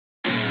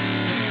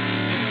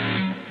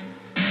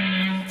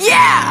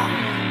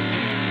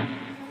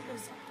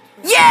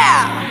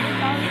Yeah!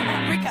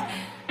 Rico.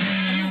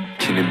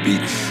 Killing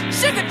beats.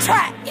 Sugar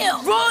trap.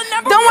 Don't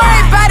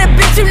worry about it,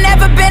 bitch, you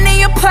never been in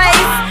your place.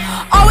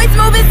 Always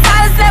moving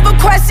silence, never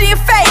question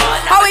your fate.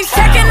 Always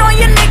checking on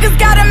your niggas,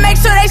 gotta make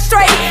sure they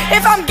straight.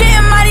 If I'm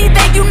getting money,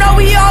 then you know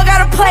we all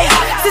got a plate.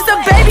 Since a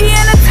baby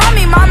in a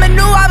tummy, mama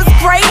knew I was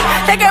great.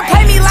 They can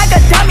play me like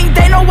a dummy,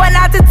 they know what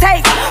not to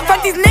take.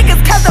 Fuck these niggas,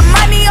 cause the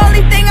money,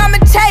 only thing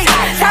I'ma chase.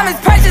 Time is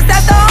precious,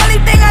 that's the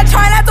only thing I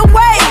try not to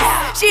waste.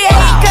 She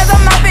hate cause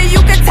I'm up and you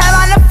can tell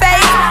on the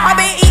face. I've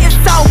been eating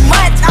so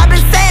much, I've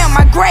been saying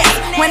my grace.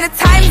 When the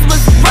times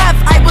was rough,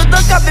 I would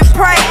look up and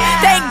pray.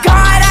 Thank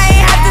God I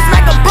ain't have to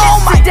smack a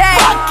bitch today.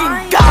 Fucking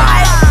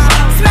God,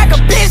 smack a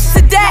bitch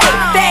today.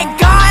 Thank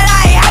God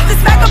I ain't have to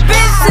smack a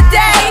bitch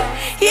today.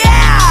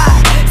 Yeah,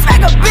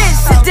 smack a bitch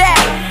today.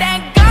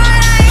 Thank God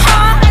I ain't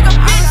have to smack a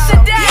bitch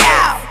today.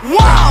 Yeah,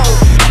 whoa,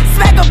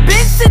 smack a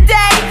bitch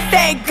today.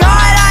 Thank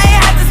God I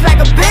ain't have to smack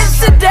a bitch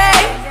today.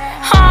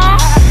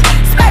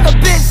 Smack a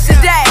bitch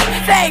today.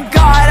 Thank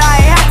God I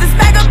ain't have to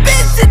smack a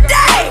bitch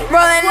today.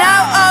 Rolling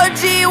up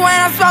OG when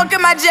I'm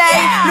smoking my J.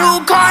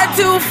 New car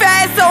too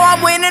fast, so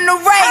I'm winning the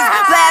race.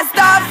 Blast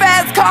off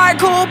fast car,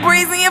 cool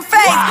breeze in your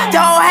face.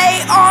 Don't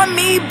hate on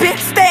me, bitch,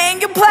 stay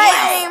in your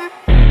place.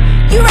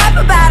 You rap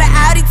about an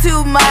Audi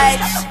too much,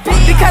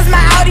 because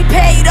my Audi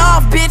paid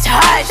off, bitch,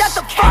 hush. Shut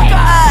the fuck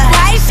up.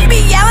 Why she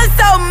be yelling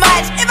so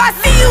much? If I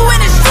see you in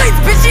the streets,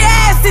 bitch, your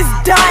ass is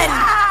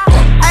done.